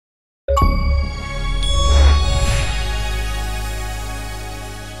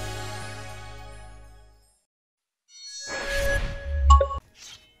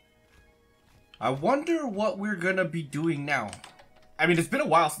I wonder what we're gonna be doing now. I mean, it's been a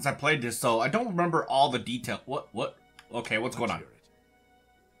while since I played this, so I don't remember all the detail. What? Okay, what's going on?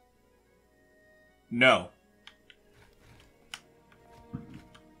 No.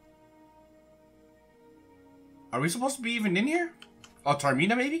 Are we supposed to be even in here? Oh,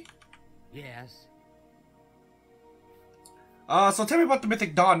 Tarmina, maybe? Yes. So tell me about the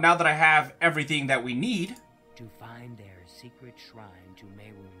Mythic Dawn now that I have everything that we need. To find their secret shrine to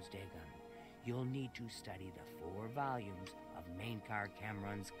Mehrunes Dagon, you'll need to study the 4 volumes of Mainkar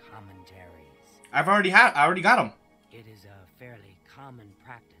Cameron's commentaries. I already got them. It is a fairly common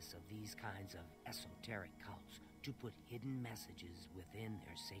practice of these kinds of esoteric cults to put hidden messages within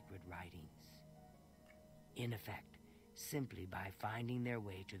their sacred writings. In effect, simply by finding their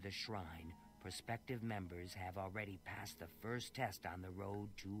way to the shrine, prospective members have already passed the first test on the road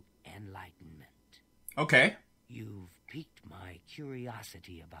to enlightenment. Okay. You've piqued my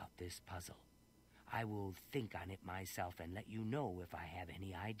curiosity about this puzzle. I will think on it myself and let you know if I have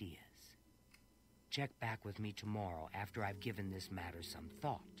any ideas. Check back with me tomorrow after I've given this matter some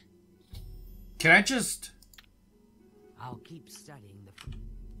thought. Can I just... I'll keep studying the...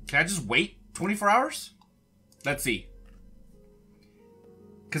 Can I just wait 24 hours? Let's see.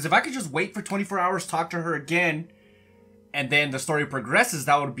 Because if I could just wait for 24 hours, talk to her again, and then the story progresses,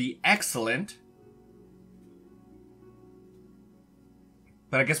 that would be excellent.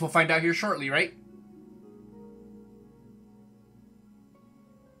 But I guess we'll find out here shortly, right?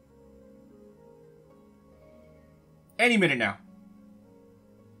 Any minute now.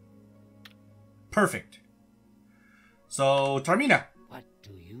 Perfect. So, Tarmina. What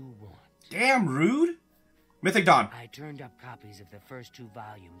do you want? Damn rude. Mythic Dawn. I turned up copies of the first 2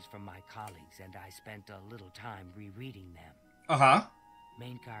 volumes from my colleagues, and I spent a little time rereading them. Uh-huh.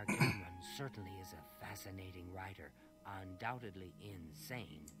 Mainkar Cameron certainly is a fascinating writer, undoubtedly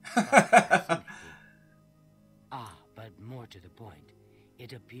insane, but fascinating. But more to the point,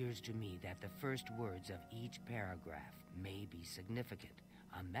 it appears to me that the first words of each paragraph may be significant.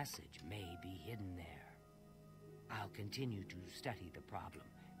 A message may be hidden there. I'll continue to study the problem.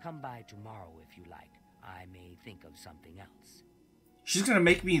 Come by tomorrow if you like. I may think of something else. She's gonna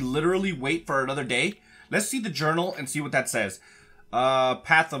make me literally wait for another day. Let's see the journal and see what that says.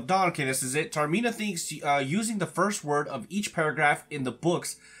 Path of Dawn. Okay, this is it. Tarmina thinks using the first word of each paragraph in the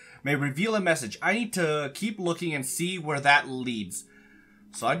books may reveal a message. I need to keep looking and see where that leads.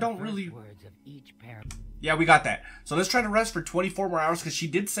 So I don't really... Words of each paragraph. Yeah, we got that. So let's try to rest for 24 more hours, because she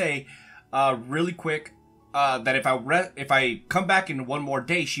did say really quick that if I come back in one more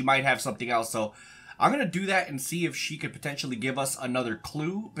day, she might have something else. So I'm going to do that and see if she could potentially give us another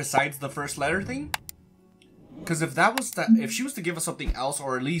clue besides the first letter thing. Because if she was to give us something else,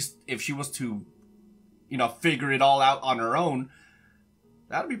 or at least if she was to, you know, figure it all out on her own,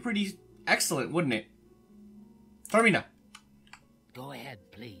 that would be pretty excellent, wouldn't it? Tarmina. Go ahead,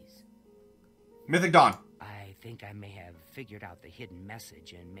 please. Mythic Dawn. I think I may have figured out the hidden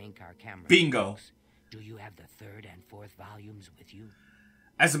message in Mainkar Cameron's Bingo. books. Do you have the 3rd and 4th volumes with you?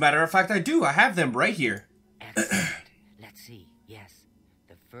 As a matter of fact, I do. I have them right here. Excellent. Let's see. Yes.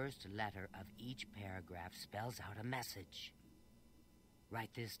 The first letter of each paragraph spells out a message.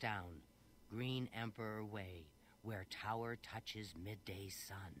 Write this down. Green Emperor Way, where tower touches midday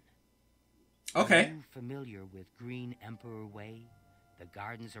sun. Okay. Are you familiar with Green Emperor Way? The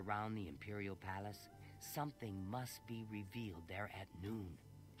gardens around the Imperial Palace? Something must be revealed there at noon.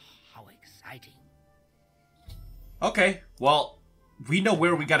 How exciting. Okay, well, we know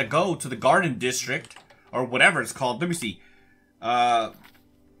where we gotta go, to the Garden District, or whatever it's called. Let me see.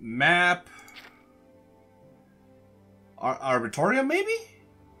 Map. Arbitorium, maybe?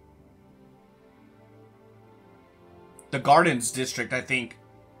 The Gardens District, I think.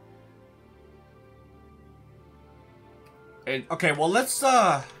 And, okay, well, let's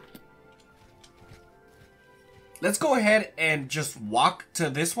go ahead and just walk to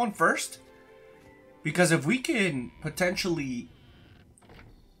this one first. Because if we can potentially...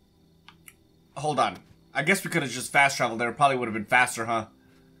 Hold on. I guess we could have just fast traveled there. It probably would have been faster, huh?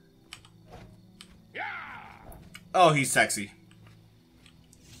 Oh, he's sexy.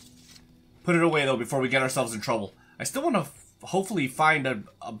 Put it away, though, before we get ourselves in trouble. I still want to hopefully find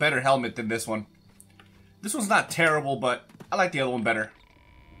a better helmet than this one. This one's not terrible, but I like the other one better.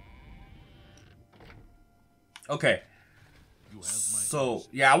 Okay. So,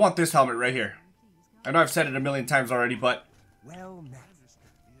 yeah, I want this helmet right here. I know I've said it a million times already, but...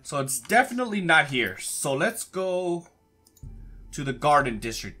 So it's definitely not here. So let's go to the Garden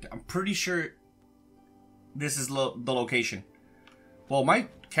District. I'm pretty sure this is the location. Well, my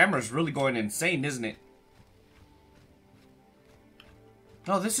camera's really going insane, isn't it?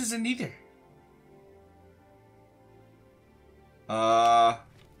 No, this isn't either.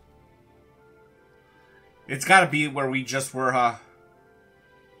 It's gotta be where we just were, huh?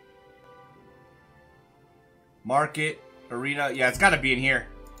 Market, arena. Yeah, it's gotta be in here.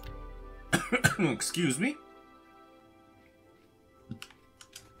 Excuse me.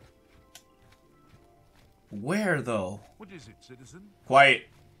 Where, though? What is it, citizen? Quiet.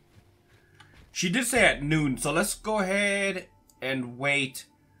 She did say at noon, so let's go ahead and wait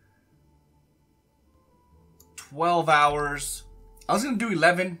 12 hours. I was gonna do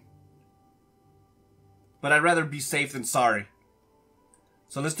 11, but I'd rather be safe than sorry.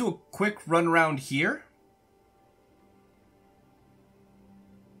 So let's do a quick run around here.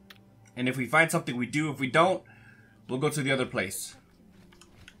 And if we find something, we do. If we don't, we'll go to the other place.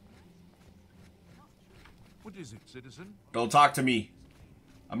 What is it, citizen? Don't talk to me.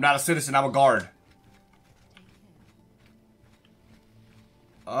 I'm not a citizen, I'm a guard.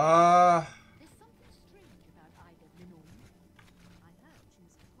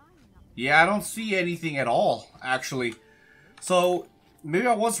 Yeah, I don't see anything at all, actually. So, maybe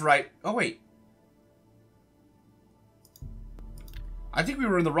I was right. Oh, wait. I think we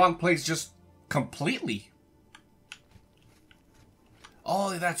were in the wrong place just completely.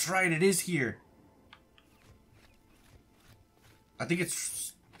 Oh, that's right, it is here. I think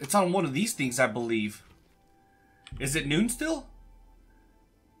it's on one of these things, I believe. Is it noon still?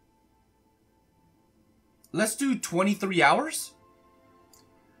 Let's do 23 hours.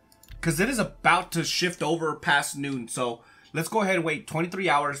 Because it is about to shift over past noon. So let's go ahead and wait 23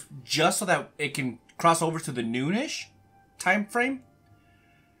 hours just so that it can cross over to the noonish time frame.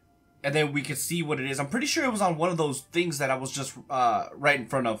 And then we can see what it is. I'm pretty sure it was on one of those things that I was just right in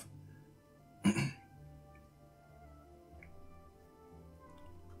front of.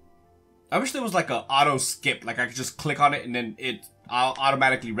 I wish there was like a auto skip. Like I could just click on it and then it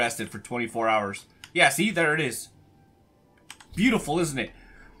automatically rested for 24 hours. Yeah, see? There it is. Beautiful, isn't it?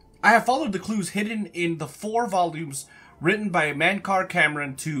 I have followed the clues hidden in the 4 volumes written by Mankar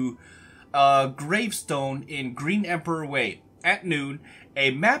Cameron to a gravestone in Green Emperor Way. At noon,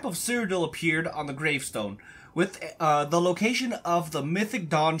 a map of Cyrodiil appeared on the gravestone, with the location of the Mythic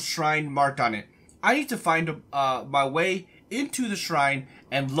Dawn Shrine marked on it. I need to find my way into the shrine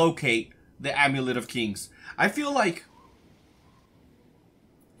and locate the Amulet of Kings. I feel like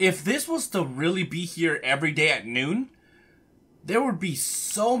if this was to really be here every day at noon, there would be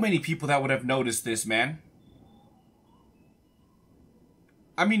so many people that would have noticed this, man.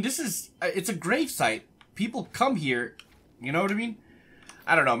 I mean, it's a gravesite. People come here, you know what I mean?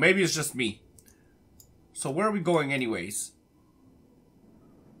 I don't know, maybe it's just me. So where are we going anyways?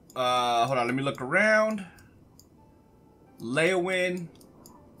 Hold on, let me look around. Leowin.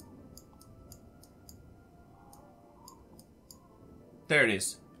 There it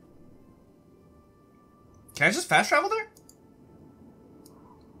is. Can I just fast travel there?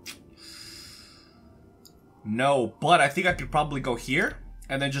 No, but I think I could probably go here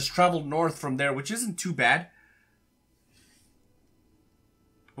and then just travel north from there, which isn't too bad.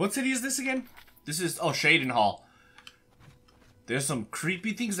 What city is this again? This is, oh, Shaden Hall. There's some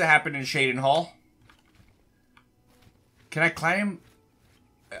creepy things that happen in Shaden Hall. Can I climb?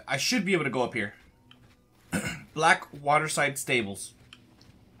 I should be able to go up here. Black Waterside Stables.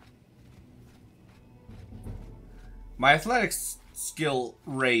 My athletics skill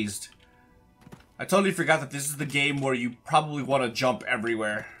raised. I totally forgot that this is the game where you probably want to jump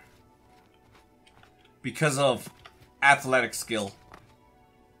everywhere. Because of athletic skill.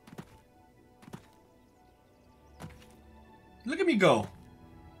 Look at me go.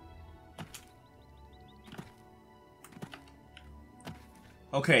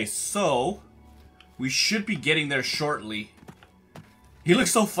 Okay, so we should be getting there shortly. He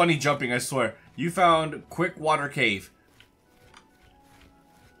looks so funny jumping, I swear. You found Quick Water Cave.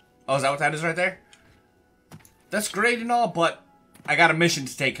 Oh, is that what that is right there? That's great and all, but I got a mission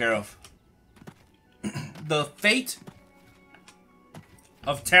to take care of. The fate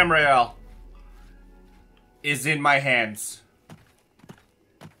of Tamriel is in my hands.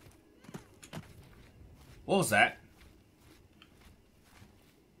 What was that?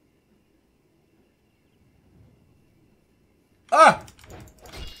 Ah!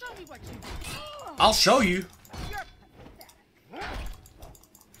 I'll show you.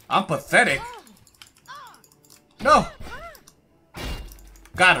 I'm pathetic. No.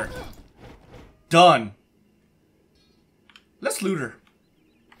 Got her. Done. Let's loot her.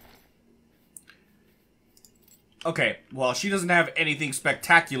 Okay, well, she doesn't have anything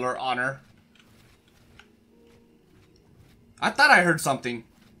spectacular on her. I thought I heard something.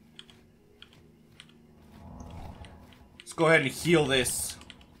 Let's go ahead and heal this.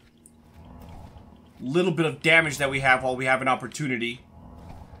 little bit of damage that we have while we have an opportunity.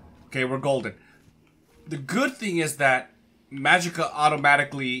 Okay, we're golden. The good thing is that Magicka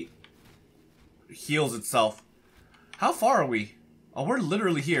automatically heals itself. How far are we? Oh, we're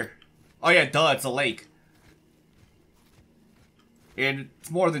literally here. Oh yeah, duh, it's a lake. And it's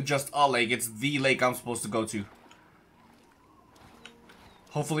more than just a lake, it's the lake I'm supposed to go to.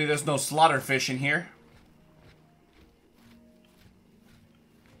 Hopefully there's no slaughterfish in here.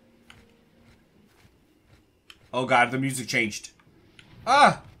 Oh god, the music changed.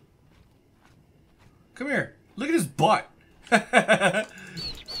 Ah! Come here. Look at his butt. Get out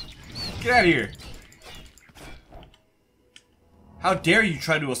of here. How dare you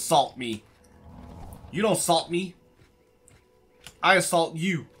try to assault me? You don't assault me. I assault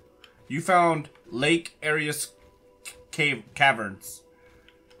you. You found Lake Arius Caverns.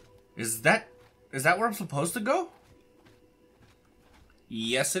 Is that where I'm supposed to go?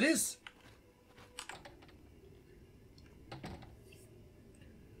 Yes, it is.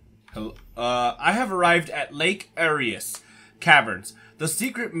 Hello. I have arrived at Lake Arius Caverns. The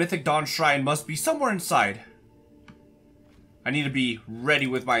secret Mythic Dawn Shrine must be somewhere inside. I need to be ready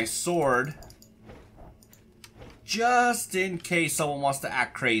with my sword. Just in case someone wants to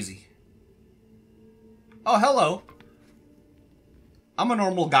act crazy. Oh, hello. I'm a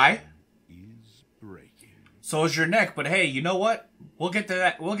normal guy. Is breaking. So is your neck, but hey, you know what? We'll get to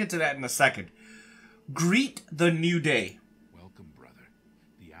that. We'll get to that in a second. Greet the new day. Welcome, brother.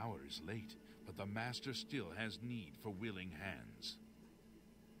 The hour is late, but the master still has need for willing hands.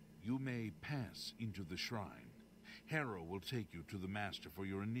 You may pass into the shrine. Harrow will take you to the master for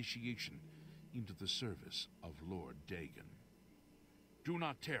your initiation into the service of Lord Dagon. Do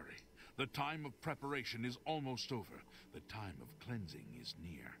not tarry. The time of preparation is almost over. The time of cleansing is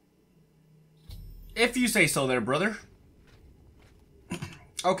near. If you say so there, brother.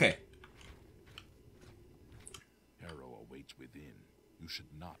 Okay. Harrow awaits within. You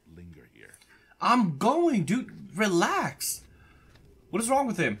should not linger here. I'm going, dude. Relax. What is wrong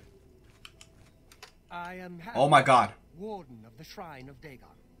with him? I am Oh my god. Warden of the Shrine of Dagon.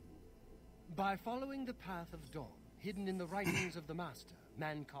 By following the path of dawn, hidden in the writings of the Master,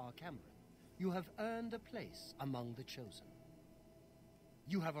 Mankar Cameron, you have earned a place among the chosen.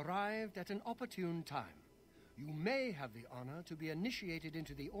 You have arrived at an opportune time. You may have the honor to be initiated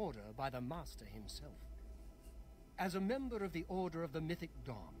into the Order by the Master himself. As a member of the Order of the Mythic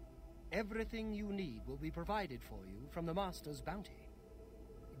Dawn, everything you need will be provided for you from the Master's bounty.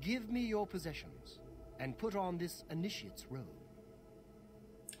 Give me your possessions, and put on this initiate's robe.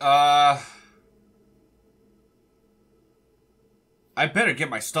 I better get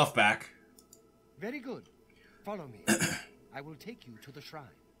my stuff back. Very good. Follow me. I will take you to the shrine.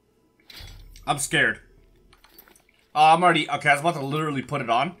 I'm scared. I'm already... Okay, I was about to literally put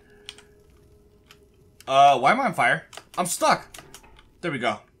it on. Why am I on fire? I'm stuck. There we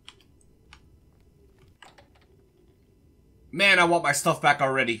go. Man, I want my stuff back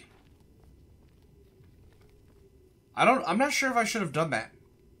already. I'm not sure if I should have done that.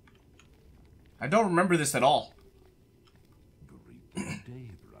 I don't remember this at all. Great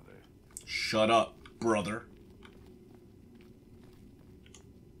day, brother. Shut up, brother.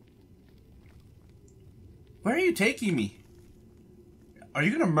 Where are you taking me? Are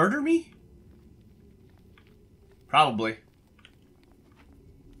you gonna murder me? Probably.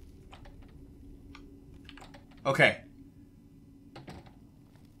 Okay.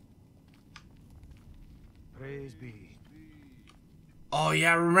 Praise be. Oh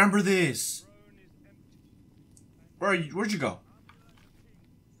yeah, I remember this. Where'd you go?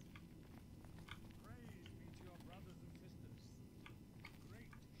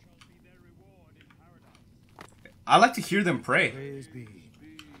 I like to hear them pray. Praise be.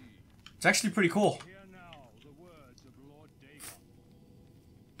 It's actually pretty cool. Hear now the words of Lord Dagon.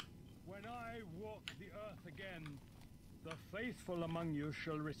 When I walk the earth again, the faithful among you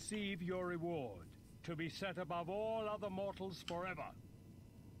shall receive your reward, to be set above all other mortals forever.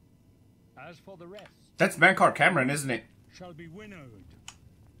 As for the rest, That's Mankar Cameron, isn't it? shall be winnowed.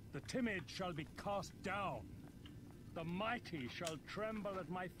 The timid shall be cast down. The mighty shall tremble at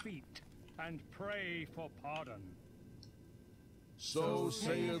my feet and pray for pardon. So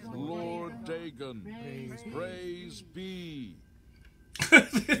saith Lord Dagon. Praise be.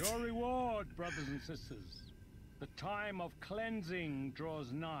 Your reward, brothers and sisters. The time of cleansing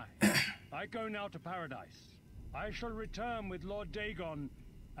draws nigh. I go now to paradise. I shall return with Lord Dagon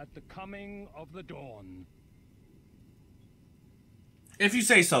at the coming of the dawn. If you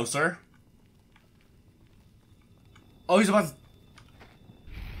say so, sir. Oh, he's about to...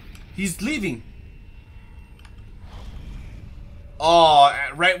 He's leaving. Oh,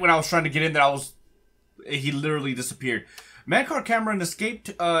 right when I was trying to get in there, I was He literally disappeared. Mankar Cameron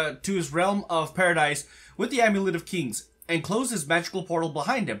escaped to his realm of paradise with the Amulet of Kings and closed his magical portal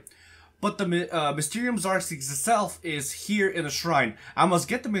behind him. But the Mysterium XARXES itself is here in the shrine. I must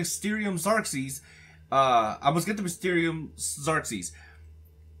get the Mysterium XARXES.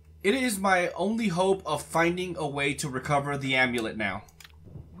 It is my only hope of finding a way to recover the amulet now.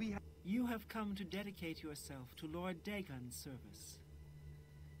 You have come to dedicate yourself to Lord Dagon's service.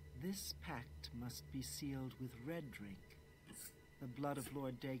 This pact must be sealed with red drink, the blood of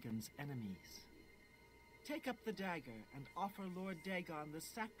Lord Dagon's enemies. Take up the dagger and offer Lord Dagon the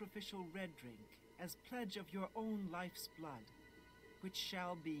sacrificial red drink as pledge of your own life's blood, which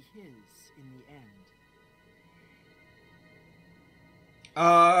shall be his in the end.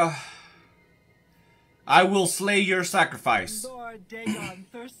 I will slay your sacrifice. Lord Dagon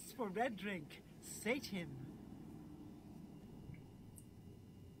thirsts for red drink. Sate him.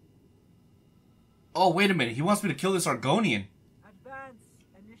 Oh, wait a minute. He wants me to kill this Argonian. Advance,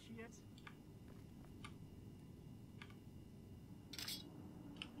 initiate.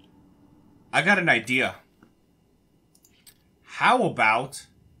 I got an idea. How about...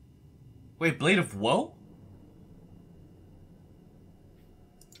 Wait, Blade of Woe?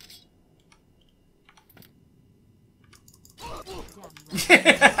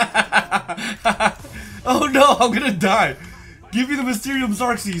 Oh no, I'm gonna die. Give me the Mysterium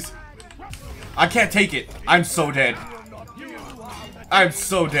XARXES. I can't take it. I'm so dead. I'm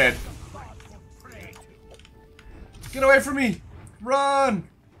so dead. Get away from me. Run.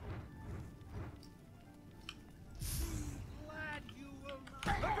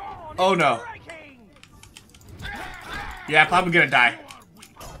 Oh no. Yeah, I'm gonna die.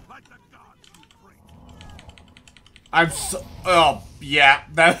 I'm so... Oh, yeah.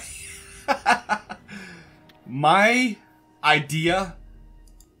 That... My idea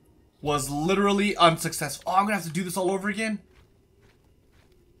was literally unsuccessful. Oh, I'm gonna have to do this all over again?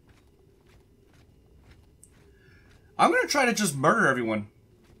 I'm gonna try to just murder everyone.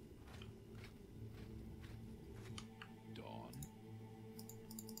 Dawn.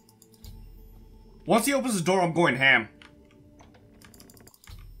 Once he opens the door, I'm going ham.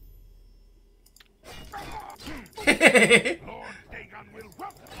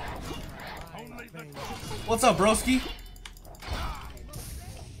 What's up, broski?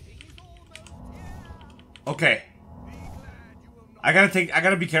 Okay. I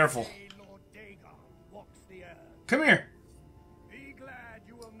gotta be careful. Come here.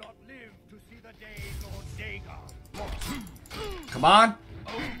 Come on.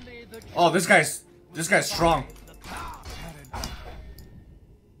 Oh, this guy's strong.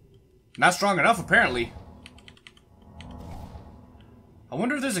 Not strong enough, apparently. I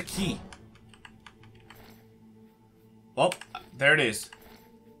wonder if there's a key. Oh, there it is.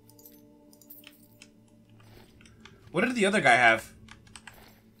 What did the other guy have?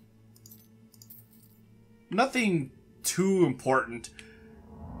 Nothing too important.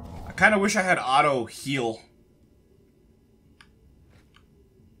 I kind of wish I had auto heal.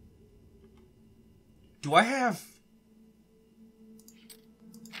 Do I have...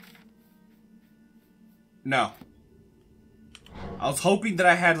 No. I was hoping that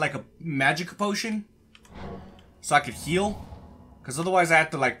I had like a magic potion so I could heal, because otherwise I have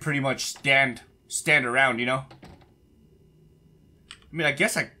to like pretty much stand around, you know? I mean, I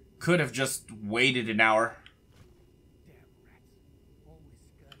guess I could have just waited an hour.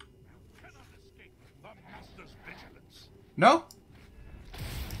 No?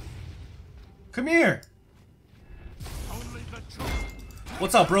 Come here.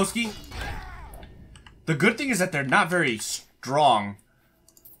 What's up, broski? The good thing is that they're not very strong.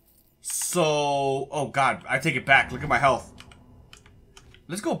 So... Oh god, I take it back. Look at my health.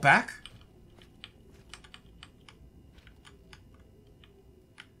 Let's go back.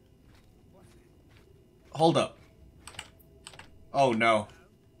 Hold up. Oh no.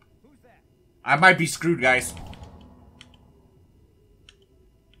 I might be screwed, guys.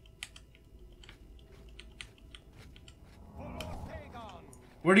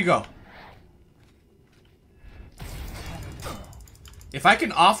 Where'd he go? If I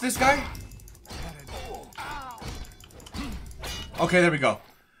can off this guy... Okay, there we go.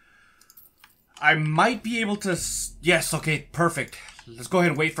 I might be able to... Yes, okay, perfect. Let's go ahead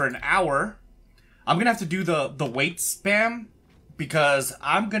and wait for an hour. I'm gonna have to do the wait spam, because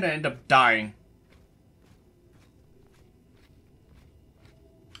I'm gonna end up dying.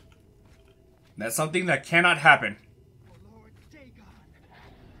 That's something that cannot happen.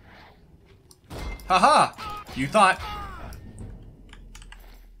 Haha! You thought...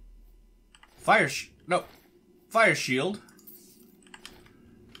 Fire shield.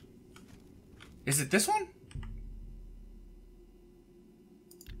 Is it this one?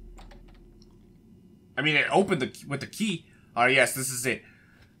 I mean, it opened with the key. Oh, yes, this is it.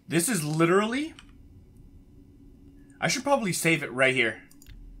 This is literally... I should probably save it right here.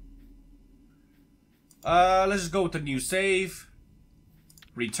 Let's just go with the new save.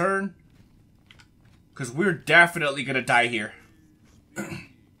 Return. Because we're definitely going to die here.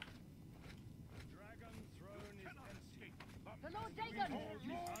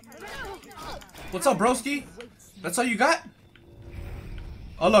 What's up, broski? That's all you got?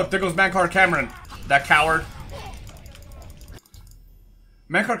 Oh, look, there goes Mancar Cameron. That coward.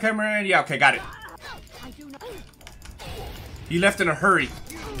 Mancar Cameron, yeah, okay, got it. He left in a hurry.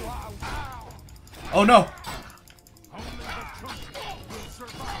 Oh, no.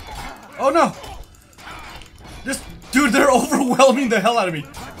 Oh, no. Dude, they're overwhelming the hell out of me.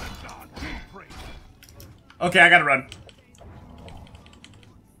 Okay, I gotta run.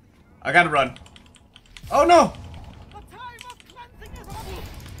 I gotta run. Oh, no.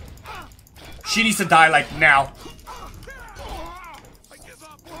 She needs to die, like, now.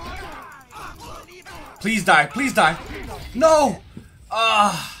 Please die. Please die. No!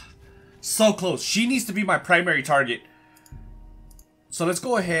 So close. She needs to be my primary target. So let's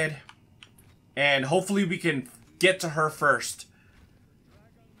go ahead. And hopefully we can get to her first.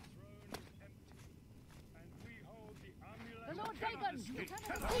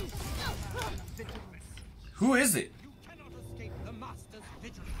 Who is it?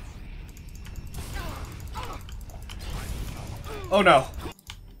 Oh no.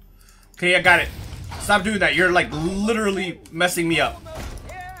 Okay, I got it. Stop doing that. You're like literally messing me up.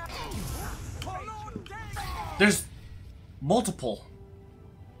 There's multiple.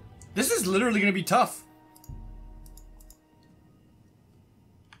 This is literally gonna be tough.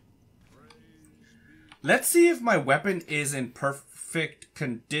 Let's see if my weapon is in perfect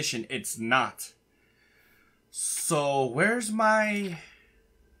condition. It's not. So where's my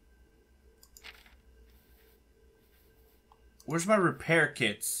repair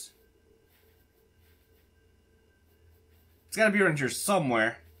kits? It's gotta be around here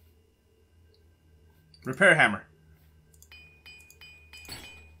somewhere. Repair hammer.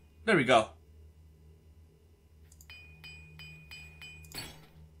 There we go.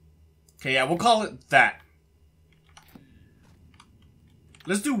 Okay, yeah, we'll call it that.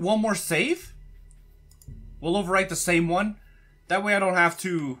 Let's do one more save. We'll overwrite the same one. That way I don't have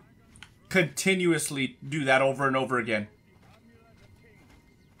to continuously do that over and over again.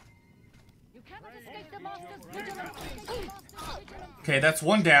 Okay, that's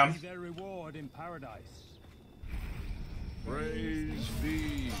one down. Their reward in paradise. Praise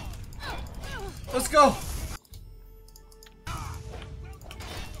be. Let's go.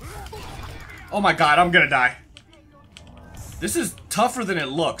 Oh my god, I'm gonna die. This is tougher than it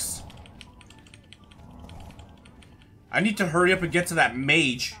looks. I need to hurry up and get to that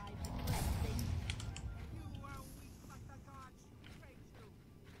mage.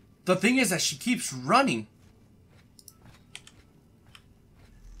 The thing is that she keeps running.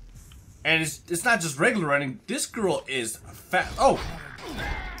 And it's not just regular running. This girl is fat. Oh!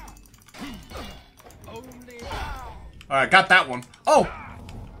 Alright, got that one. Oh!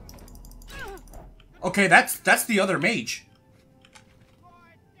 Okay, that's the other mage.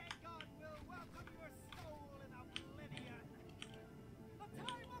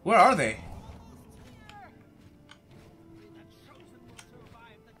 Where are they?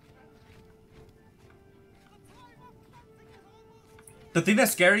 The thing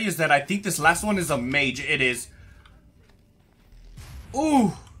that's scary is that I think this last one is a mage. It is.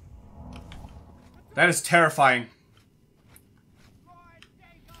 Ooh! That is terrifying.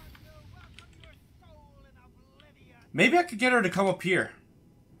 Maybe I could get her to come up here.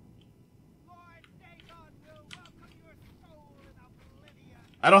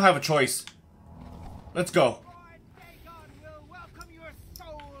 I don't have a choice. Let's go.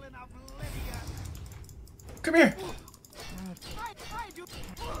 Come here.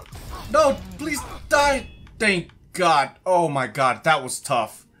 No, please die. Thank God. Oh my God, that was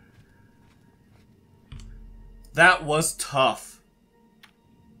tough. That was tough.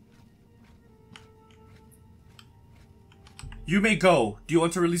 You may go. Do you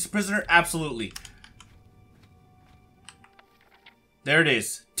want to release a prisoner? Absolutely. There it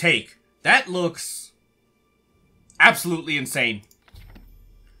is. Take. That looks absolutely insane.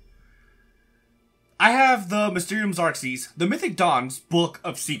 I have the Mysterium XARXES, the Mythic Dawn's Book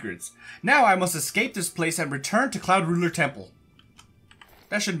of Secrets. Now I must escape this place and return to Cloud Ruler Temple.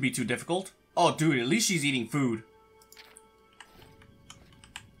 That shouldn't be too difficult. Oh, dude, at least she's eating food.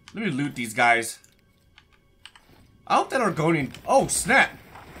 Let me loot these guys. I hope that Argonian... Oh, snap.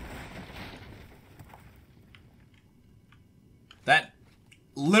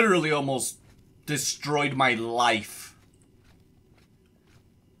 literally almost destroyed my life.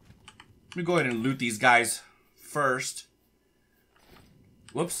 Let me go ahead and loot these guys first.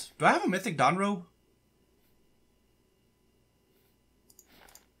 Whoops. Do I have a Mythic Dawn robe?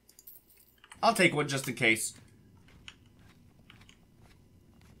 I'll take one just in case.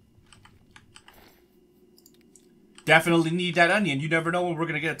 Definitely need that onion. You never know when we're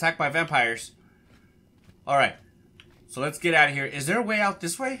going to get attacked by vampires. Alright. So let's get out of here. Is there a way out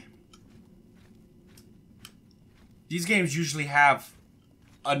this way? These games usually have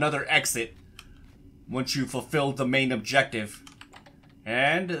another exit once you fulfill the main objective.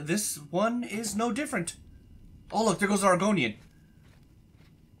 And this one is no different. Oh look, there goes the Argonian.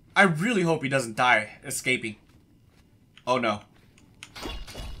 I really hope he doesn't die escaping. Oh no.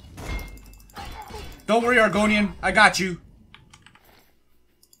 Don't worry, Argonian. I got you.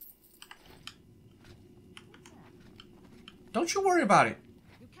 Don't you worry about it.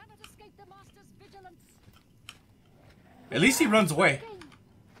 You cannot escape the master's vigilance. At least he runs away.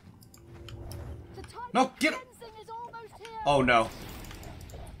 The time No, of get him. cleansing is almost here. Oh no.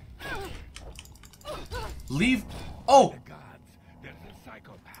 Leave. Oh! The gods, there's a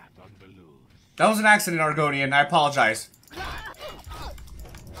psychopath on the loose. That was an accident, Argonian. I apologize.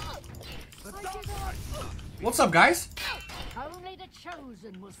 What's up, guys? Only the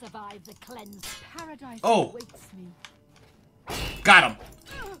chosen will survive the cleanse. Paradise Oh. awaits me. Got him.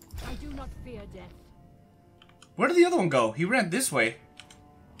 I do not fear death. Where did the other one go? He ran this way.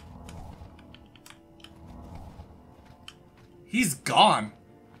 He's gone.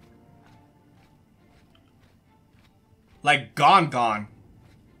 Like, gone.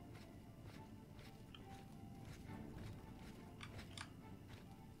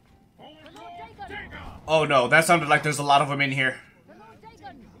 Oh no, that sounded like there's a lot of them in here.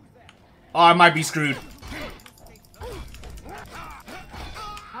 Oh, I might be screwed.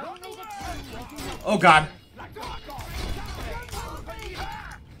 Oh god.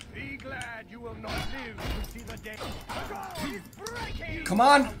 Be glad you will not live to see the day. Come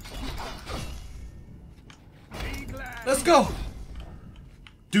on. Be glad. Let's go.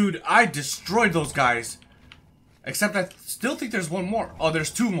 Dude, I destroyed those guys. Except I still think there's one more. Oh,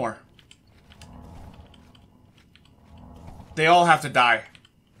 there's two more. They all have to die.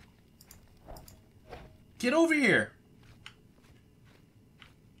 Get over here.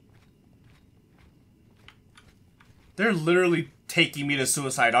 They're literally taking me to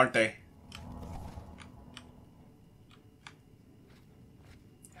suicide, aren't they?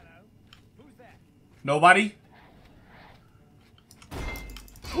 Hello? Who's there? Nobody?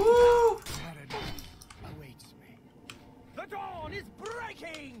 Woo! Paradise awaits me. The dawn is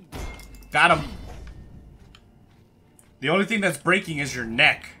breaking! Got him. The only thing that's breaking is your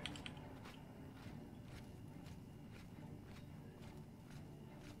neck.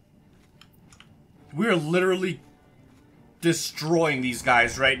 We're literally destroying these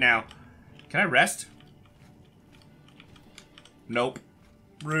guys right now. Can I rest? Nope.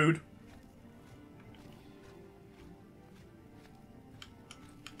 Rude.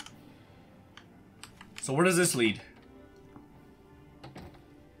 So where does this lead?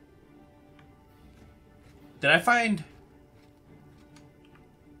 Did I find...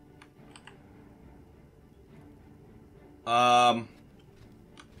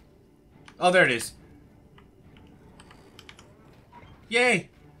 Oh, there it is. Yay!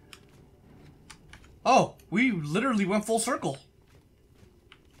 Oh, we literally went full circle.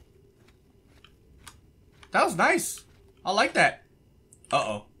 That was nice. I like that.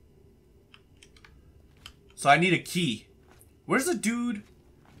 Uh-oh. So I need a key. Where's the dude?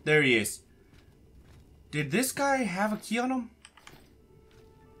 There he is. Did this guy have a key on him?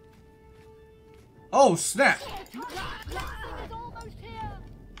 Oh, snap.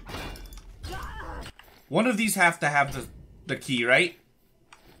 One of these have to have the key, right?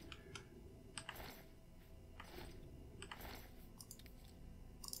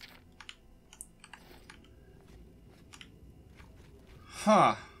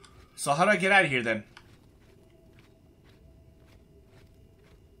 Huh. So how do I get out of here then?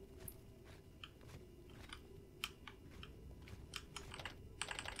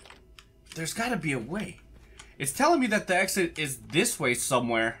 There's gotta be a way. It's telling me that the exit is this way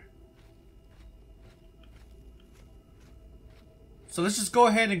somewhere. So let's just go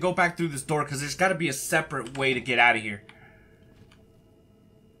ahead and go back through this door, because there's gotta be a separate way to get out of here.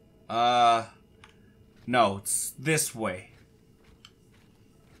 No, it's this way.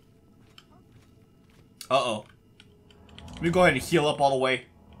 Uh-oh. Let me go ahead and heal up all the way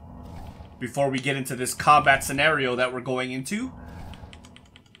before we get into this combat scenario that we're going into.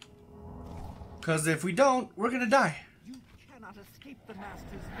 Because if we don't, we're gonna die. You cannot escape the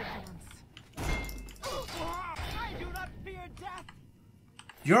Master's vigilance. I do not fear death!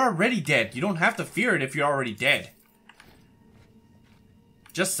 You're already dead. You don't have to fear it if you're already dead.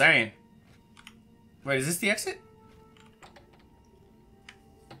 Just saying. Wait, is this the exit?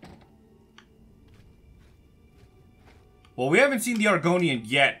 Well, we haven't seen the Argonian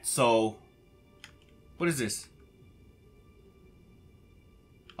yet, so... What is this?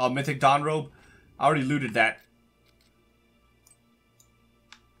 Oh, Mythic Dawn Robe. I already looted that.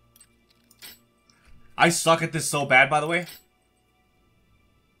 I suck at this so bad, by the way.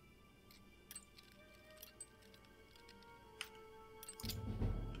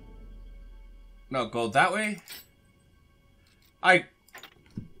 No, go that way.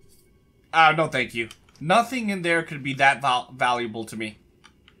 No, thank you. Nothing in there could be that valuable to me.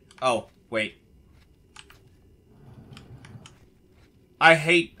 Oh, wait. I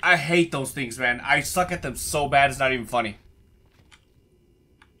hate those things, man. I suck at them so bad, it's not even funny.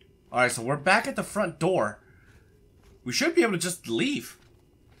 Alright, so we're back at the front door. We should be able to just leave.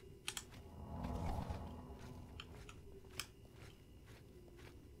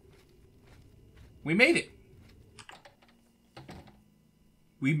 We made it.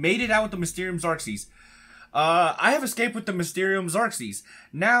 We made it out with the Mysterium XARXES. I have escaped with the Mysterium XARXES.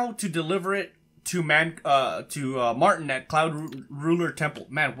 Now to deliver it to Martin at Cloud Ruler Temple.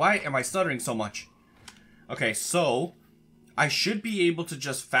 Man, why am I stuttering so much? Okay, so I should be able to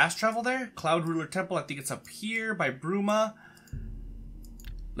just fast travel there. Cloud Ruler Temple, I think it's up here by Bruma.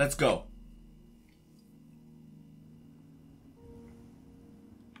 Let's go.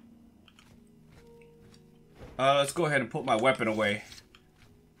 Let's go ahead and put my weapon away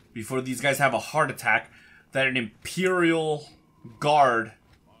before these guys have a heart attack that an Imperial guard.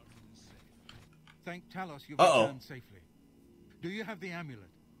 Thank Talos you've returned safely. Do you have the amulet?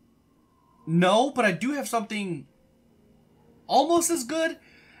 No, but I do have something almost as good.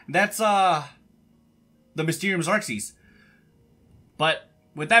 That's the Mysterium XARXES. But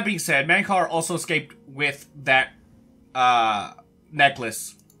with that being said, Mankar also escaped with that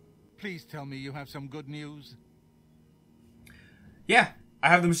necklace. Please tell me you have some good news. Yeah, I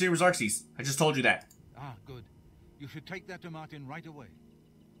have the Mysterium XARXES. I just told you that. Ah, good. You should take that to Martin right away.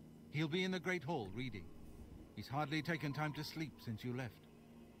 He'll be in the Great Hall reading. He's hardly taken time to sleep since you left.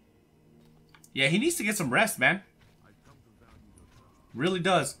 Yeah, he needs to get some rest, man. Really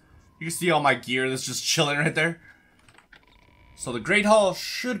does. You can see all my gear that's just chilling right there. So the Great Hall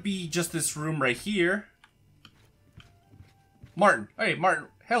should be just this room right here. Martin. Hey, Martin.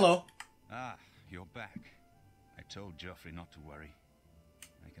 Hello. Ah, you're back. I told Joffrey not to worry.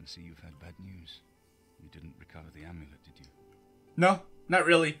 I can see you've had bad news. You didn't recover the amulet, did you? No, not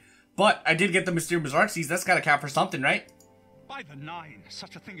really. But I did get the Mysterium XARXES. That's gotta count for something, right? By the nine!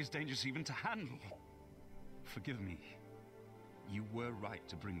 Such a thing is dangerous even to handle. Forgive me. You were right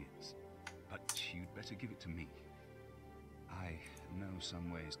to bring it. But you'd better give it to me. I know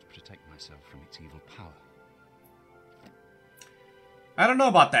some ways to protect myself from its evil power. I don't know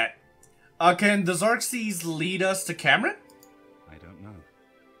about that. Can the XARXES lead us to Cameron? I don't know.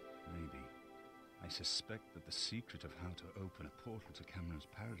 Maybe. I suspect that the secret of how to open a portal to Cameron's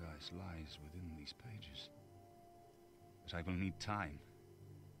paradise lies within these pages. But I will need time.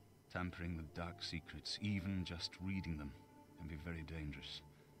 Tampering with dark secrets, even just reading them, can be very dangerous.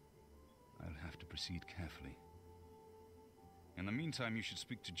 I'll have to proceed carefully. In the meantime, you should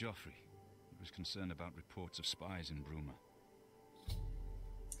speak to Joffrey. He was concerned about reports of spies in Bruma.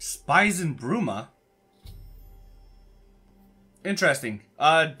 Spies in Bruma? Interesting.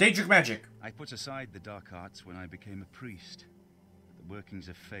 Daedric magic. I put aside the dark arts when I became a priest. But the workings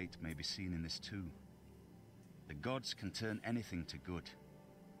of fate may be seen in this too. The gods can turn anything to good,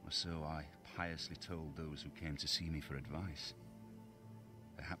 or so I piously told those who came to see me for advice.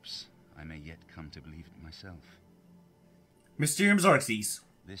 Perhaps I may yet come to believe it myself. Mysterium XARXES.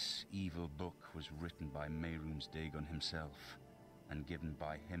 This evil book was written by Mehrunes Dagon himself, and given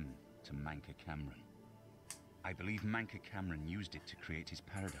by him to Manca Cameron. I believe Manca Cameron used it to create his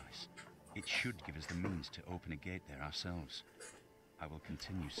paradise. It should give us the means to open a gate there ourselves. I will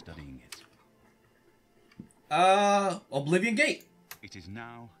continue studying it. Oblivion Gate. It is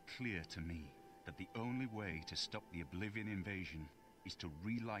now clear to me that the only way to stop the Oblivion invasion is to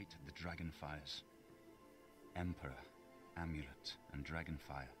relight the Dragonfires. Emperor, Amulet, and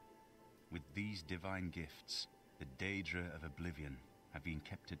Dragonfire. With these divine gifts, the Daedra of Oblivion have been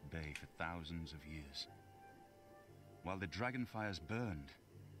kept at bay for thousands of years. While the Dragonfires burned,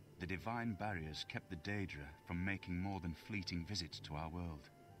 the divine barriers kept the Daedra from making more than fleeting visits to our world.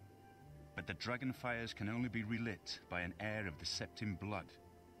 But the Dragonfires can only be relit by an heir of the Septim blood,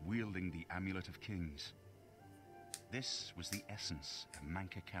 wielding the Amulet of Kings. This was the essence of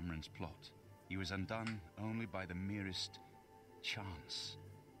Manka Cameron's plot. He was undone only by the merest chance.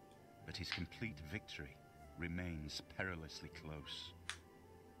 But his complete victory remains perilously close.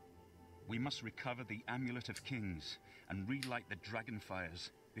 We must recover the Amulet of Kings and relight the Dragonfires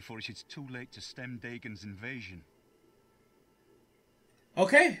before it is too late to stem Dagon's invasion.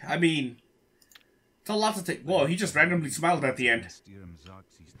 Okay, I mean, it's a lot to take. Whoa, he just randomly smiled at the end. MYSTERIUM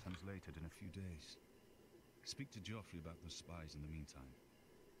XARXES translated in a few days. Speak to Joffrey about those spies in the meantime.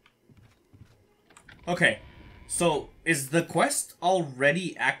 Okay, so is the quest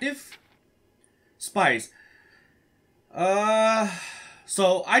already active? Spies.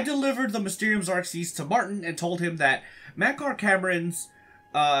 So I delivered the MYSTERIUM XARXES to Martin and told him that Mankar Cameron's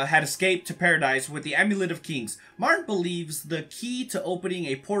had escaped to paradise with the Amulet of Kings. Martin believes the key to opening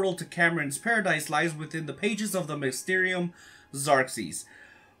a portal to Cameron's paradise lies within the pages of the MYSTERIUM XARXES,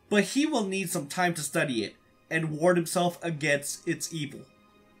 but he will need some time to study it and ward himself against its evil.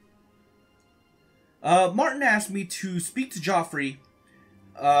 Martin asked me to speak to Joffrey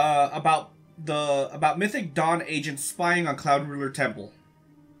about Mythic Dawn agents spying on Cloud Ruler Temple.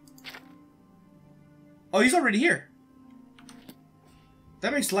 Oh, he's already here.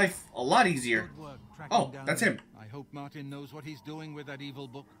 That makes life a lot easier. Oh, that's him. I hope Martin knows what he's doing with that evil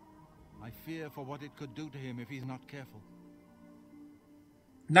book. I fear for what it could do to him if he's not careful.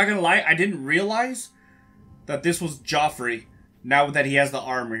 Not gonna lie, I didn't realize that this was Joffrey now that he has the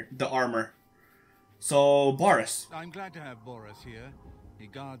armor. So, Boris. I'm glad to have Boris here. He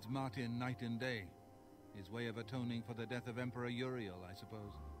guards Martin night and day. His way of atoning for the death of Emperor Uriel, I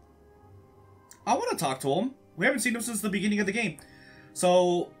suppose. I want to talk to him. We haven't seen him since the beginning of the game.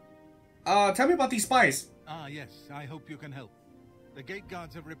 So, tell me about these spies. Ah, yes. I hope you can help. The gate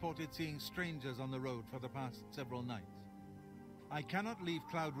guards have reported seeing strangers on the road for the past several nights. I cannot leave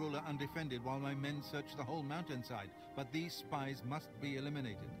Cloud Ruler undefended while my men search the whole mountainside, but these spies must be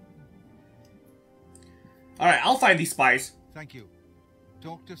eliminated. Alright, I'll find these spies. Thank you.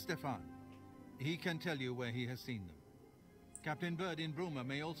 Talk to Stefan. He can tell you where he has seen them. Captain Bird in Bruma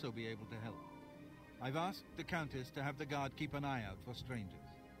may also be able to help. I've asked the Countess to have the guard keep an eye out for strangers.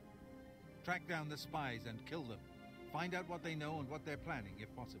 Track down the spies and kill them. Find out what they know and what they're planning,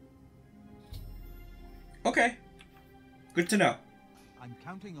 if possible. Okay. Good to know. I'm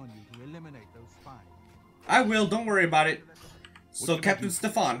counting on you to eliminate those spies. I will, don't worry about it. So, Captain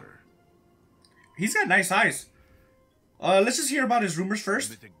Stefan. He's got nice eyes. Let's just hear about his rumors first.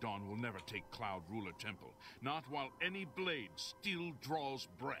 Mythic Dawn will never take Cloud Ruler Temple. Not while any blade still draws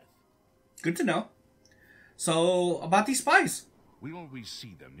breath. Good to know. So, about these spies. We always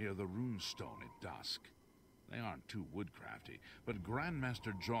see them near the runestone at dusk. They aren't too woodcrafty, but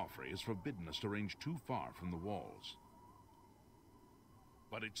Grandmaster Joffrey has forbidden us to range too far from the walls.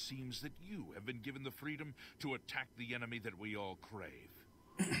 But it seems that you have been given the freedom to attack the enemy that we all crave.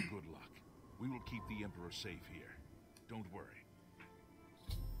 Good luck. We will keep the Emperor safe here. Don't worry.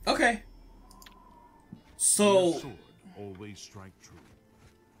 Okay. So... Your sword always strike true.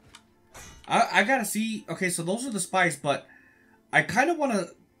 I gotta see... Okay, so those are the spies, but... I kind of want to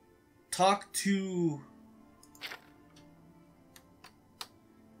talk to...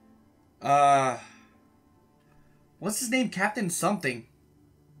 What's his name? Captain something.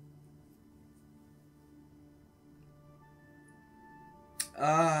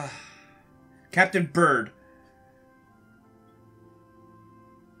 Captain Bird.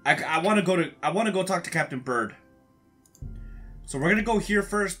 I want to go talk to Captain Bird. So we're gonna go here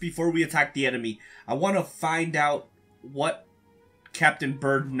first before we attack the enemy. I want to find out what Captain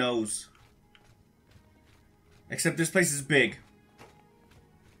Bird knows. Except this place is big.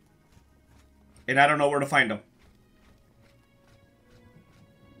 And I don't know where to find him.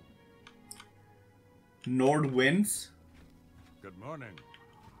 Nord Winds. Good morning.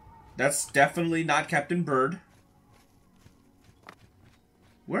 That's definitely not Captain Bird.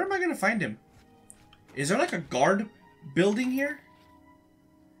 Where am I gonna find him? Is there like a guard building here?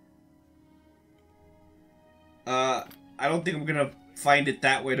 I don't think I'm gonna find it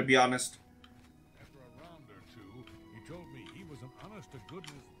that way, to be honest. After a round or two, he told me he was an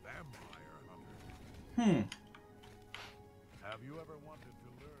honest-to-goodness vampire hunter. Have you ever wanted to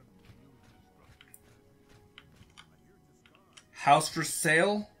learn to use destructive? House for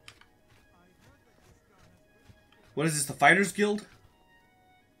sale? What is this, the Fighters Guild?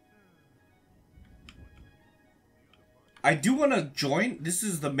 I do want to join. This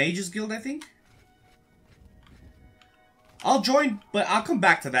is the Mages Guild, I think. I'll join, but I'll come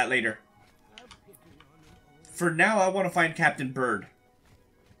back to that later. For now, I want to find Captain Bird.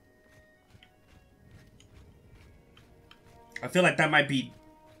 I feel like that might be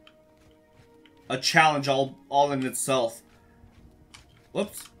a challenge all in itself.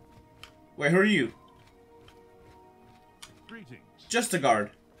 Whoops. Wait, who are you? Greetings. Just a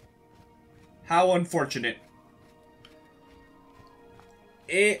guard. How unfortunate.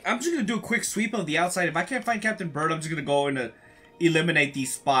 I'm just gonna do a quick sweep of the outside. If I can't find Captain Bird, I'm just gonna go and eliminate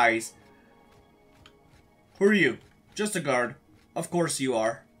these spies. Who are you? Just a guard. Of course you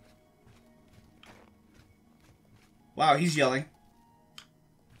are. Wow, he's yelling.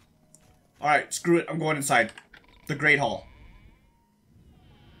 Alright, screw it. I'm going inside. The Great Hall.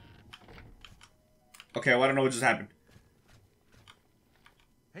 Okay, well, I don't know what just happened.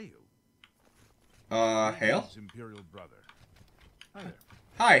 Hail. Hail? His Imperial brother. Hi there.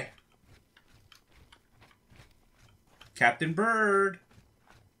 Hi. Captain Bird.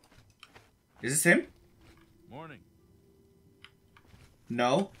 Is this him? Morning.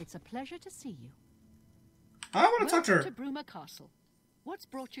 No. It's a pleasure to see you. I want to talk to her. Welcome to Bruma Castle. What's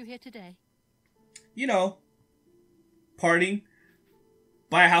brought you here today? You know, partying.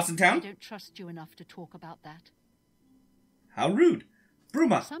 Buy a house in I town? don't trust you enough to talk about that. How rude.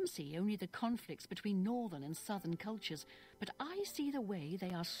 Bruma. Some see only the conflicts between northern and southern cultures, but I see the way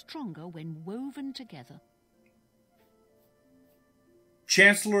they are stronger when woven together.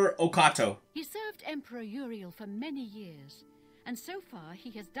 Chancellor Okato. He served Emperor Uriel for many years, and so far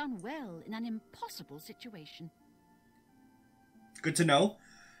he has done well in an impossible situation. Good to know.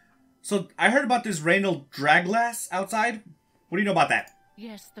 So, I heard about this Reynold Draglass outside. What do you know about that?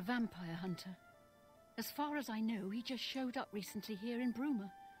 Yes, the vampire hunter. As far as I know, he just showed up recently here in Bruma.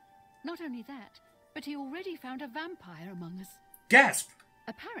 Not only that, but he already found a vampire among us. Gasp!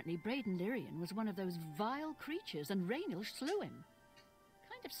 Apparently, Braden Lyrian was one of those vile creatures, and Reynold slew him.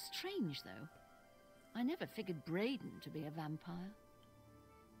 Kind of strange, though. I never figured Braden to be a vampire.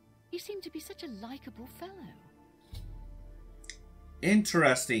 He seemed to be such a likable fellow.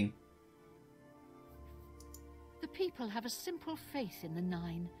 Interesting. The people have a simple faith in the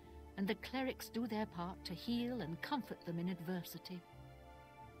Nine, and the clerics do their part to heal and comfort them in adversity.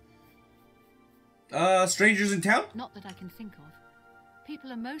 Strangers in town? Not that I can think of.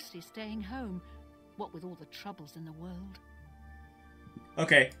 People are mostly staying home, what with all the troubles in the world.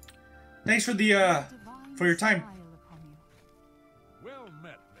 Okay. Thanks for the, for your time. Well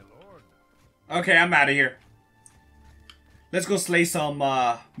met, my lord. Okay, I'm out of here. Let's go slay some,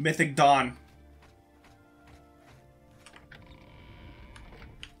 Mythic Dawn.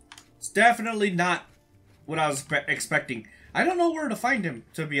 It's definitely not what I was expecting. I don't know where to find him,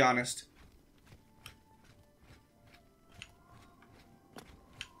 to be honest.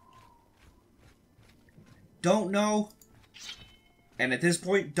 Don't know. And at this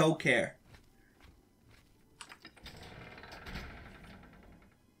point, don't care.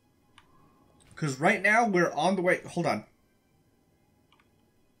 Because right now, we're on the way... Hold on.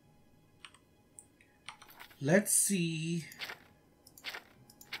 Let's see...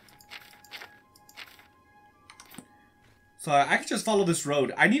 So I can just follow this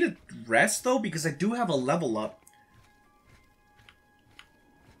road. I need to rest, though, because I do have a level up.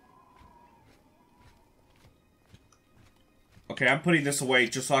 Okay, I'm putting this away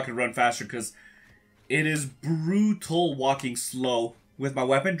just so I can run faster, because it is brutal walking slow with my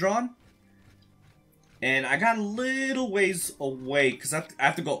weapon drawn. And I got a little ways away, because I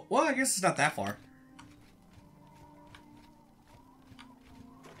have to go... Well, I guess it's not that far.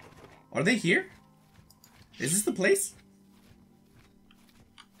 Are they here? Is this the place?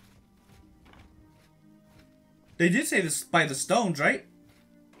 They did say this by the stones, right?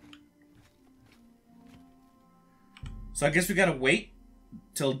 So I guess we gotta wait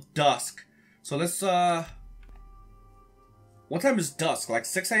till dusk. So let's, what time is dusk? Like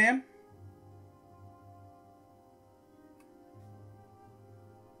 6 a.m.?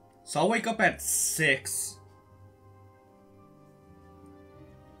 So I'll wake up at 6.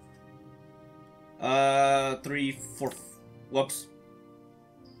 3, 4... Whoops.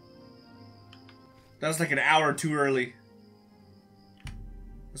 That's like an hour too early.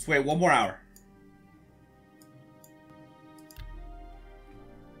 Let's wait one more hour.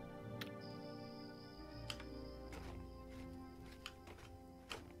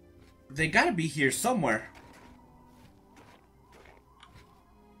 They gotta be here somewhere.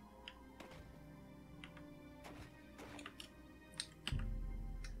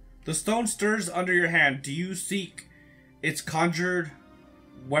 The stone stirs under your hand. Do you seek its conjured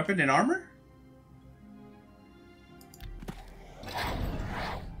weapon and armor?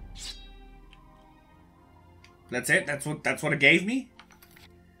 That's it? That's what it gave me?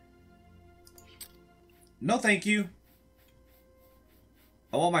 No, thank you.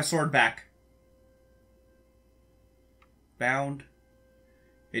 I want my sword back. Bound.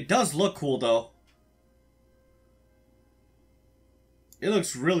 It does look cool, though. It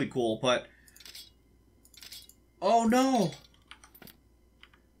looks really cool, but... Oh no!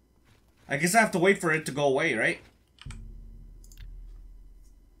 I guess I have to wait for it to go away, right?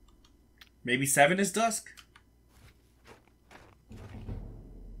 Maybe 7 is dusk?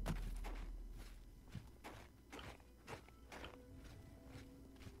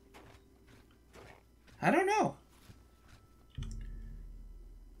 I don't know.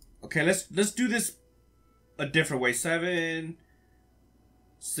 Okay, let's do this a different way. 7,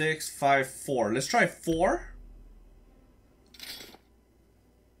 6, 5, 4. Let's try 4.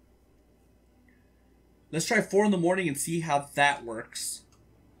 Let's try 4 in the morning and see how that works.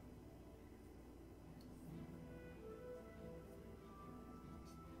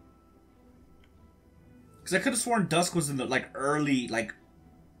 Because I could have sworn dusk was in the, like, early, like,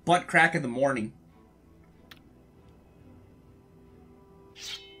 butt crack in the morning.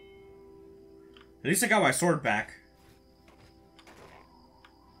 At least I got my sword back.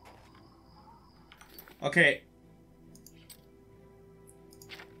 Okay.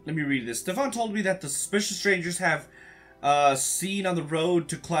 Let me read this. Stefan told me that the suspicious strangers have seen on the road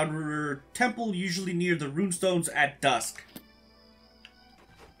to Cloud River Temple, usually near the runestones at dusk.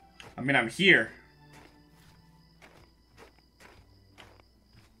 I mean, I'm here.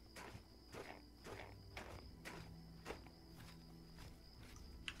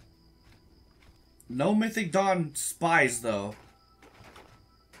 No Mythic Dawn spies, though.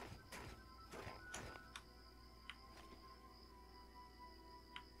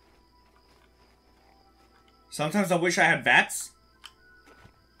 Sometimes I wish I had VATS.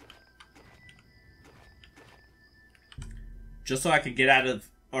 Just so I could get out of...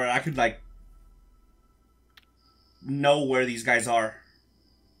 Or I could, like... know where these guys are.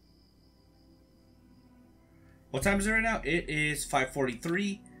 What time is it right now? It is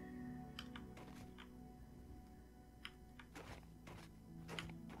 5:43.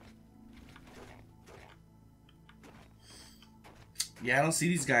 Yeah, I don't see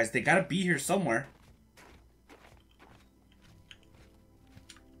these guys. They gotta be here somewhere.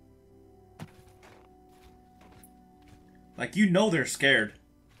 Like, you know they're scared.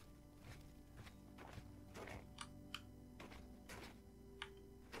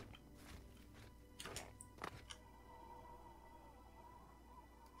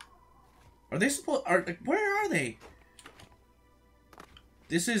 Are they supposed... where are they?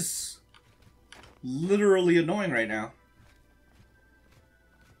 This is literally annoying right now.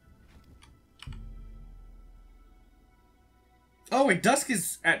 Oh, wait, dusk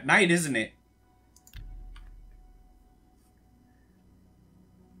is at night, isn't it?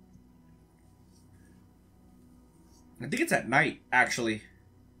 I think it's at night, actually.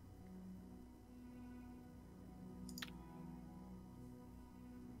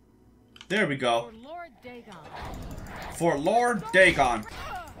 There we go. For Lord Dagon. For Lord Dagon.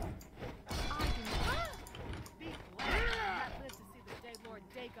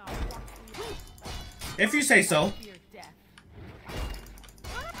 If you say so.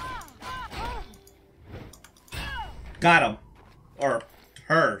 Got him. Or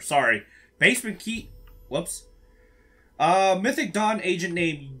her, sorry. Basement key. Whoops. Mythic Dawn agent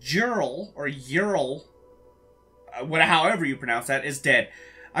named Ural, or Ural, however you pronounce that, is dead.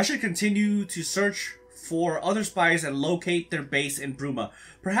 I should continue to search for other spies and locate their base in Bruma.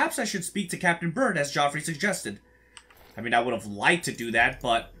 Perhaps I should speak to Captain Bird, as Joffrey suggested. I mean, I would have liked to do that,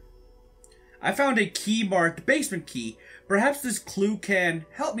 but... I found a key marked basement key. Perhaps this clue can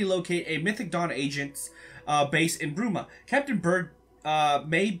help me locate a Mythic Dawn agent's base in Bruma. Captain Bird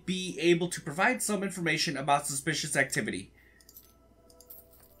may be able to provide some information about suspicious activity.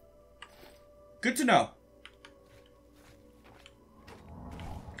 Good to know.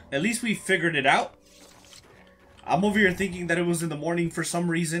 At least we figured it out. I'm over here thinking that it was in the morning for some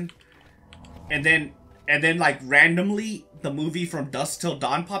reason. And then like randomly the movie From Dusk Till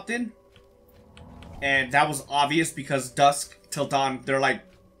Dawn popped in. And that was obvious because Dusk Till Dawn, they're like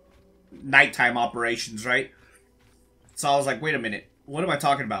nighttime operations, right? So I was like, wait a minute. What am I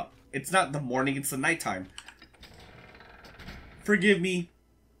talking about? It's not the morning, it's the nighttime. Forgive me.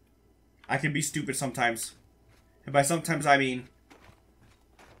 I can be stupid sometimes. And by sometimes I mean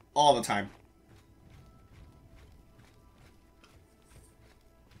all the time.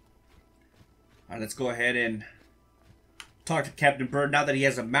 Alright, let's go ahead and talk to Captain Bird. Now that he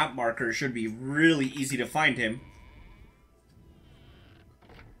has a map marker, it should be really easy to find him.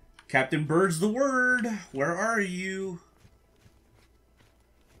 Captain Bird's the word. Where are you?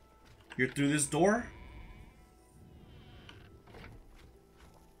 You're through this door?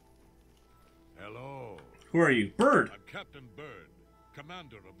 Hello. Who are you? Bird. I'm Captain Bird,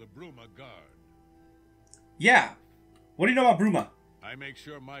 commander of the Bruma Guard. Yeah. What do you know about Bruma? I I make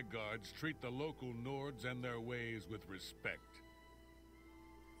sure my guards treat the local Nords and their ways with respect.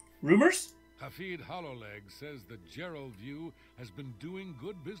 Rumors? Hafid Hollowleg says that Gerald View has been doing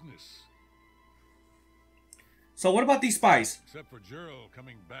good business. So what about these spies? Except for Gerald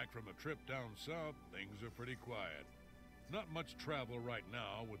coming back from a trip down south, things are pretty quiet. Not much travel right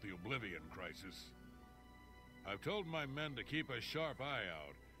now with the Oblivion crisis. I've told my men to keep a sharp eye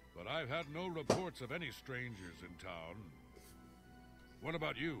out, but I've had no reports of any strangers in town. What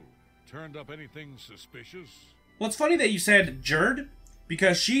about you? Turned up anything suspicious? Well, it's funny that you said Jerd,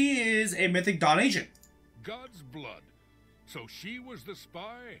 because she is a Mythic Dawn agent. God's blood. So she was the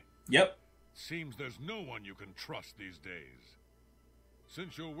spy? Yep. Seems there's no one you can trust these days.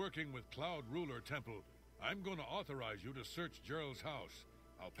 Since you're working with Cloud Ruler Temple, I'm going to authorize you to search Gerald's house.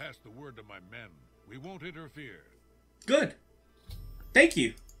 I'll pass the word to my men. We won't interfere. Good. Thank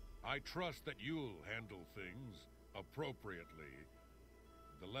you. I trust that you'll handle things appropriately.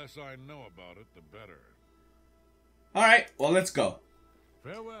 The less I know about it, the better. Alright, well, let's go.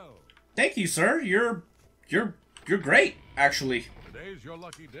 Farewell. Thank you, sir. You're great, actually. Today's your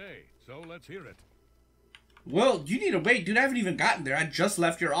lucky day, so let's hear it. Well, you need to wait, dude. I haven't even gotten there. I just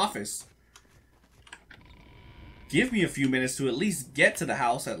left your office. Give me a few minutes to at least get to the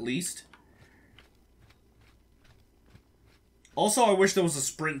house, at least. Also, I wish there was a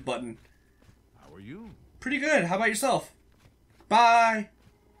sprint button. How are you? Pretty good. How about yourself? Bye.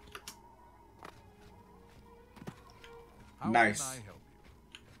 How nice. can I help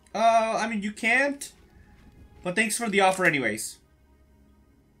you? I mean, you can't. But thanks for the offer anyways.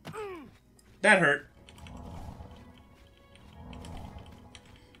 That hurt.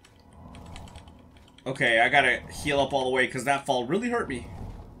 Okay, I gotta heal up all the way because that fall really hurt me.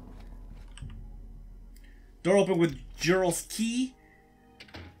 Door open with Gerald's key.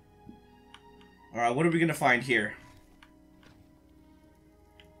 Alright, what are we gonna find here?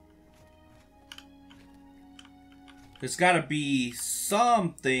 There's gotta be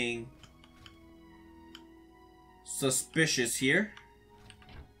something suspicious here.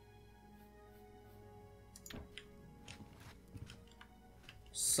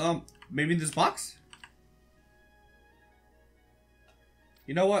 Maybe in this box?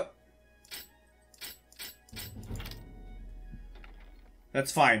 You know what?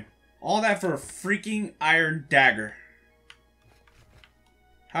 That's fine. All that for a freaking iron dagger.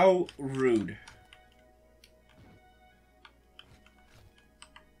 How rude.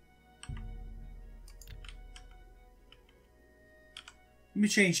 Let me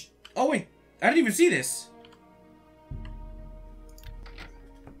change. Oh wait, I didn't even see this.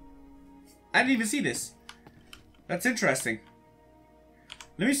 I didn't even see this. That's interesting.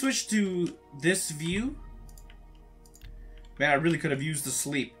 Let me switch to this view. Man, I really could have used the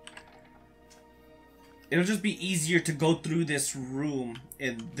sleep. It'll just be easier to go through this room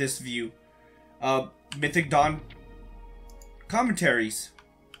in this view. Mythic Dawn commentaries.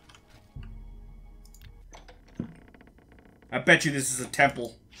 I bet you this is a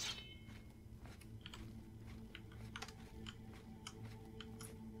temple.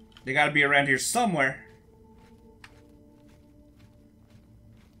 They gotta be around here somewhere.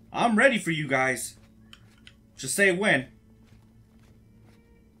 I'm ready for you guys. Just say when.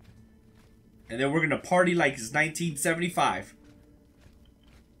 And then we're gonna party like it's 1975.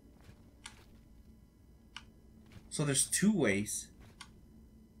 So there's two ways.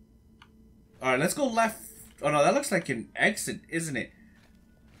 Alright, let's go left. Oh no, that looks like an exit, isn't it?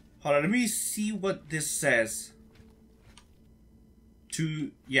 Hold on, let me see what this says.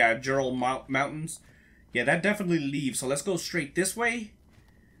 Yeah, Gerald Mountains. Yeah, that definitely leaves. So let's go straight this way.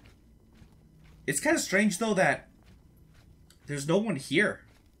 It's kind of strange though that there's no one here.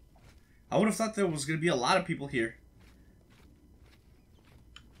 I would have thought there was going to be a lot of people here.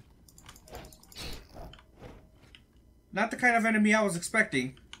 Not the kind of enemy I was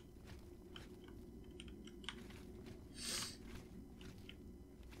expecting.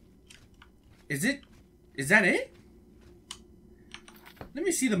 Is that it? Let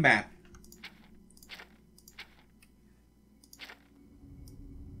me see the map.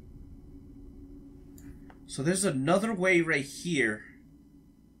 So there's another way right here.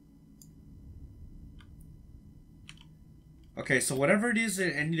 Okay, so whatever it is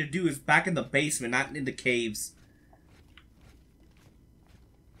I need to do is back in the basement, not in the caves.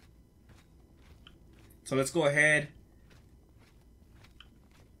 So let's go ahead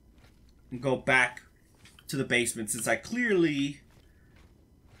and go back to the basement since I clearly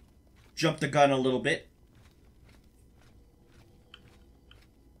jumped the gun a little bit.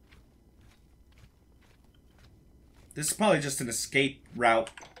 This is probably just an escape route.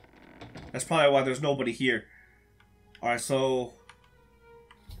 That's probably why there's nobody here. Alright, so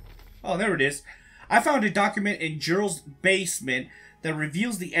Oh, there it is. I found a document in Gerald's basement that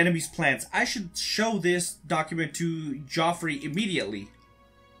reveals the enemy's plans. I should show this document to Joffrey immediately.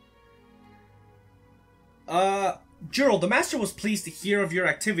 Gerald, the Master was pleased to hear of your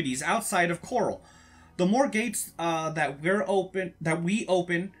activities outside of Coral. The more gates that we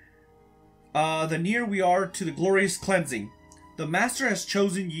open, the nearer we are to the glorious cleansing. The Master has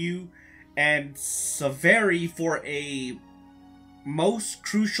chosen you and Severi for a most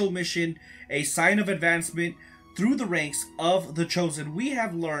crucial mission, a sign of advancement through the ranks of the Chosen. We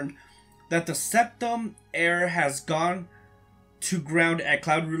have learned that the Septum heir has gone to ground at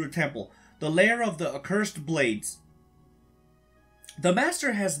Cloud Ruler Temple, the lair of the accursed blades. The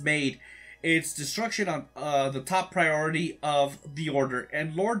Master has made its destruction on the top priority of the Order,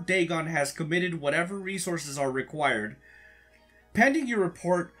 and Lord Dagon has committed whatever resources are required. Pending your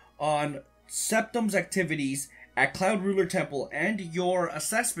report on Septum's activities at Cloud Ruler Temple and your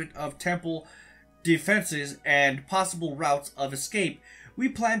assessment of Temple defenses and possible routes of escape, we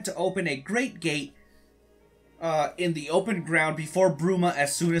plan to open a great gate in the open ground before Bruma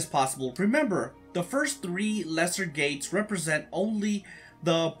as soon as possible. Remember, the first 3 lesser gates represent only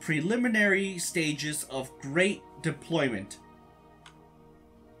the preliminary stages of great deployment.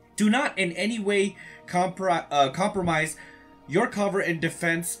 Do not in any way compromise your cover and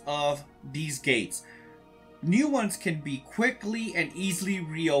defense of these gates. New ones can be quickly and easily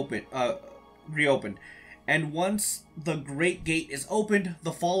reopened. And once the Great Gate is opened,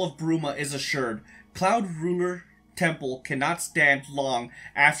 the fall of Bruma is assured. Cloud Ruler Temple cannot stand long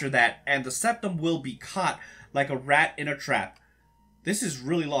after that, and the Septum will be caught like a rat in a trap. This is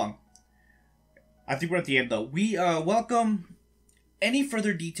really long. I think we're at the end, though. We welcome any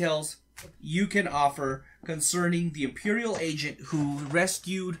further details you can offer concerning the Imperial agent who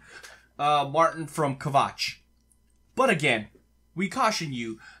rescued Martin from Kvatch. But again, we caution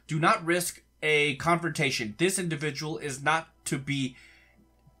you, do not risk a confrontation. This individual is not to be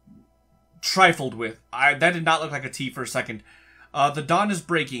trifled with. That did not look like a T for a second. The dawn is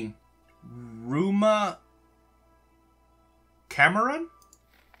breaking. Ruma Cameron?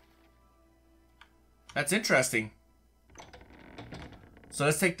 That's interesting. So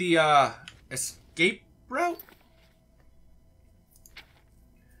let's take the escape route.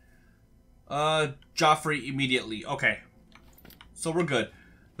 Joffrey immediately. Okay. So we're good.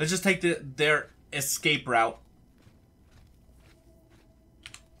 Let's just take their escape route.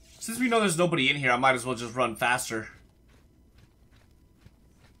 Since we know there's nobody in here, I might as well just run faster.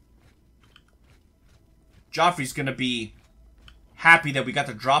 Joffrey's gonna be happy that we got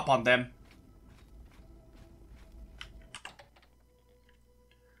the drop on them.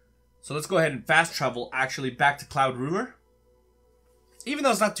 So let's go ahead and fast travel actually back to Cloud Ruler. Even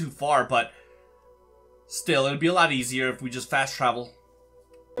though it's not too far, but still, it'd be a lot easier if we just fast travel.